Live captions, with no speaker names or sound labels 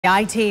The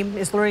I-Team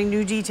is learning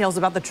new details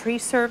about the tree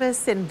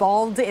service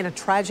involved in a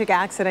tragic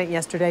accident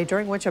yesterday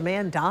during which a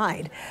man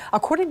died.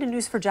 According to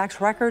News4Jax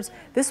records,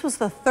 this was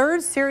the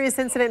third serious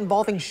incident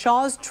involving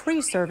Shaw's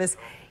Tree Service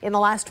in the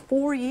last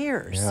 4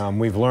 years. Yeah, and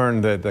we've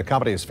learned that the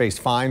company has faced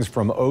fines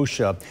from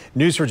OSHA.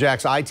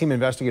 News4Jax I-Team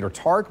investigator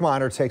Tarek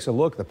Miner takes a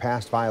look at the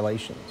past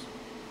violations.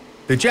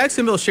 The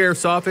Jacksonville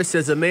Sheriff's Office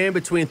says a man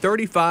between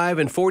 35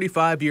 and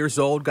 45 years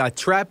old got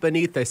trapped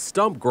beneath a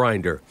stump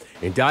grinder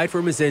and died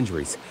from his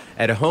injuries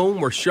at a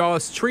home where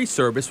Shaw's Tree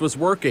Service was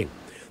working.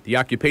 The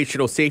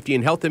Occupational Safety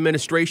and Health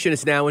Administration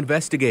is now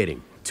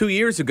investigating. 2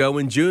 years ago,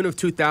 in June of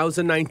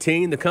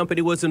 2019, the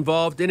company was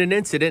involved in an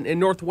incident in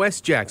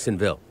northwest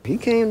Jacksonville. He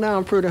came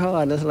down pretty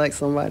hard. It's like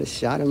somebody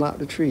shot him out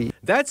the tree.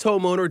 That's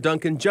homeowner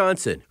Duncan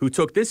Johnson, who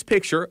took this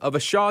picture of a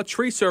Shaw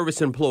Tree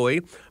Service employee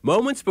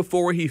moments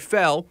before he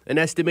fell an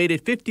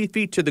estimated 50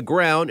 feet to the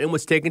ground and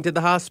was taken to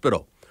the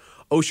hospital.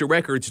 OSHA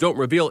records don't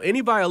reveal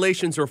any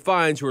violations or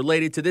fines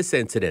related to this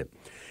incident.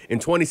 In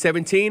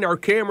 2017, our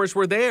cameras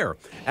were there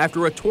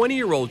after a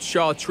 20-year-old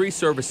Shaw Tree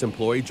Service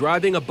employee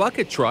driving a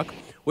bucket truck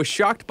was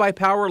shocked by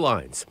power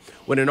lines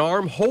when an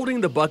arm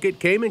holding the bucket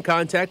came in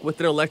contact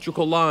with an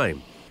electrical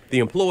line. The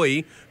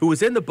employee who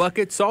was in the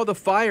bucket saw the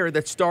fire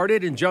that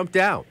started and jumped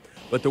out,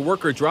 but the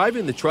worker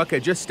driving the truck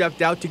had just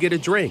stepped out to get a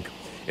drink,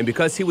 and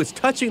because he was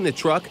touching the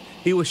truck,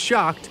 he was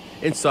shocked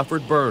and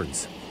suffered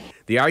burns.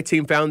 The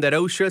I-Team found that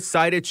OSHA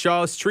cited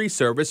Shaw's Tree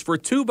Service for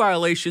 2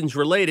 violations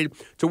related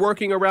to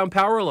working around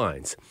power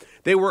lines.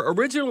 They were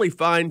originally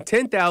fined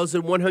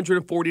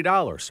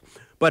 $10,140,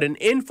 but an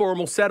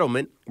informal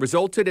settlement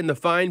resulted in the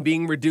fine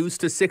being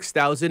reduced to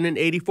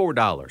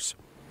 $6,084.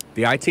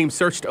 The I-Team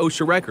searched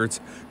OSHA records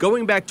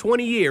going back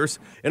 20 years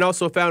and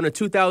also found a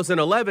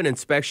 2011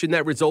 inspection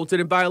that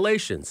resulted in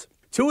violations.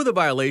 2 of the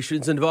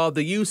violations involved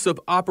the use of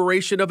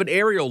operation of an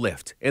aerial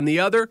lift, and the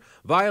other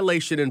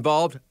violation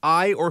involved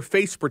eye or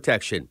face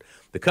protection.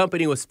 The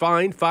company was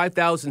fined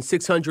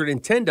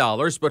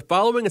 $5,610, but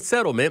following a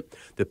settlement,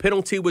 the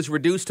penalty was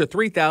reduced to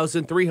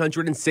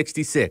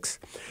 $3,366.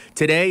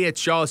 Today at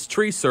Shaw's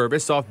Tree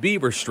Service off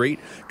Beaver Street,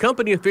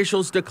 company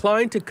officials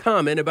declined to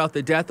comment about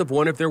the death of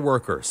one of their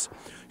workers.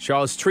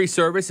 Shaw's Tree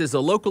Service is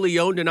a locally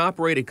owned and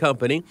operated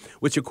company,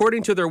 which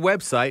according to their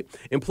website,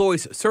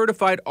 employs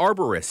certified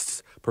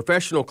arborists,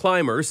 professional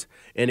climbers,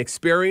 and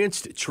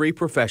experienced tree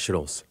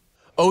professionals.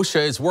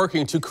 OSHA is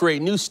working to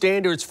create new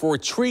standards for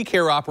tree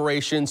care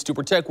operations to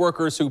protect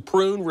workers who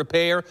prune,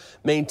 repair,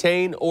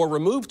 maintain, or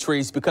remove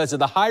trees because of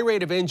the high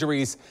rate of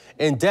injuries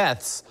and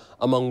deaths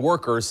among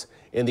workers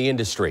in the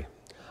industry.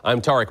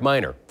 I'm Tarek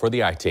Miner for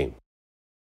the I-Team.